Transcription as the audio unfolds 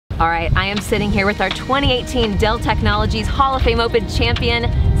All right, I am sitting here with our 2018 Dell Technologies Hall of Fame Open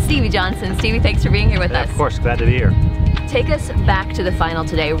champion, Stevie Johnson. Stevie, thanks for being here with us. Of course, glad to be here. Take us back to the final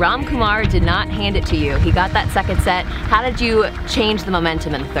today. Ram Kumar did not hand it to you. He got that second set. How did you change the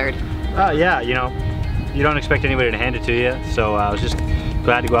momentum in the third? Yeah, you know, you don't expect anybody to hand it to you, so I was just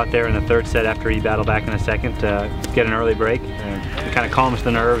glad to go out there in the third set after he battled back in the second to get an early break. It kind of calms the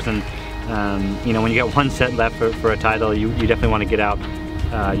nerves, and you know, when you get one set left for a title, you definitely want to get out.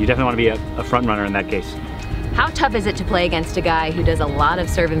 You definitely want to be a front runner in that case. How tough is it to play against a guy who does a lot of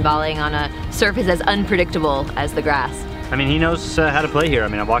serve and volleying on a surface as unpredictable as the grass? I mean, he knows how to play here. I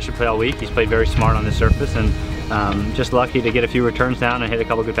mean, I've watched him play all week. He's played very smart on this surface, and just lucky to get a few returns down and hit a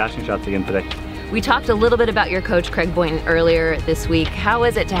couple good passing shots again today. We talked a little bit about your coach, Craig Boynton, earlier this week. How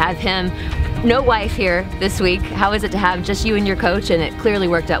is it to have him, no wife here this week, how is it to have just you and your coach, and it clearly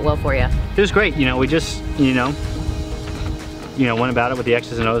worked out well for you? It was great. You know, we just, you know, went about it with the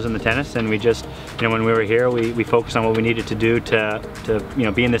X's and O's in the tennis, and we just, you know, when we were here, we focused on what we needed to do to you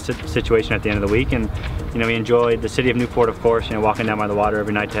know, be in this situation at the end of the week. And you know, we enjoyed the city of Newport, of course, you know, walking down by the water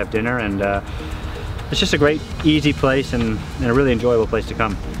every night to have dinner, and it's just a great, easy place and a really enjoyable place to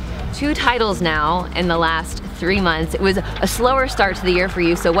come. 2 titles now in the last 3 months. It was a slower start to the year for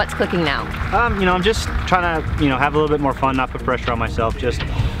you, so what's cooking now? You know, I'm just trying to, you know, have a little bit more fun, not put pressure on myself, just,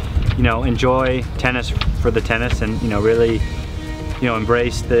 you know, enjoy tennis for the tennis, and, you know, really, you know,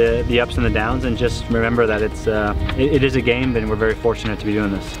 embrace the ups and the downs, and just remember that it is a game, and we're very fortunate to be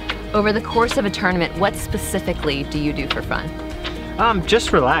doing this. Over the course of a tournament, what specifically do you do for fun?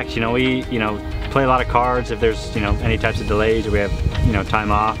 Just relax. You know, we, you know, play a lot of cards if there's, you know, any types of delays, or we have, you know,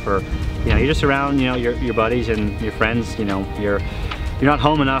 time off, or, you know, you're just around, you know, your buddies and your friends. You know, you're not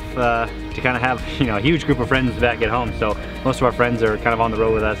home enough to kind of have, you know, a huge group of friends back at home. So most of our friends are kind of on the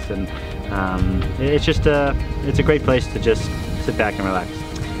road with us, and it's just it's a great place to just sit back and relax.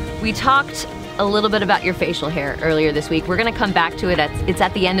 We talked a little bit about your facial hair earlier this week. We're going to come back to it. It's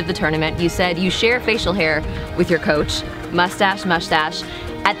at the end of the tournament. You said you share facial hair with your coach. Mustache.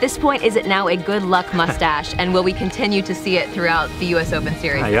 At this point, is it now a good luck mustache, and will we continue to see it throughout the US Open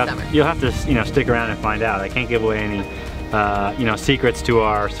Series this summer? You'll have to, you know, stick around and find out. I can't give away any you know, secrets to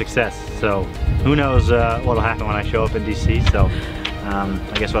our success. So who knows what'll happen when I show up in DC. So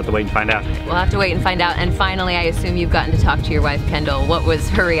I guess we'll have to wait and find out. We'll have to wait and find out. And finally, I assume you've gotten to talk to your wife, Kendall. What was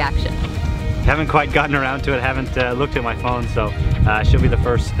her reaction? Haven't quite gotten around to it. Haven't looked at my phone, so she'll be the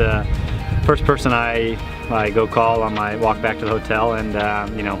first person I go call on my walk back to the hotel, and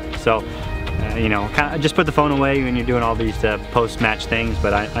you know, so you know, kind of just put the phone away when you're doing all these post-match things.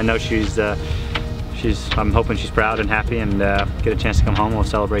 But I know I'm hoping she's proud and happy, and get a chance to come home. We'll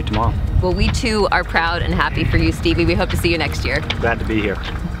celebrate tomorrow. Well, we too are proud and happy for you, Stevie. We hope to see you next year. Glad to be here.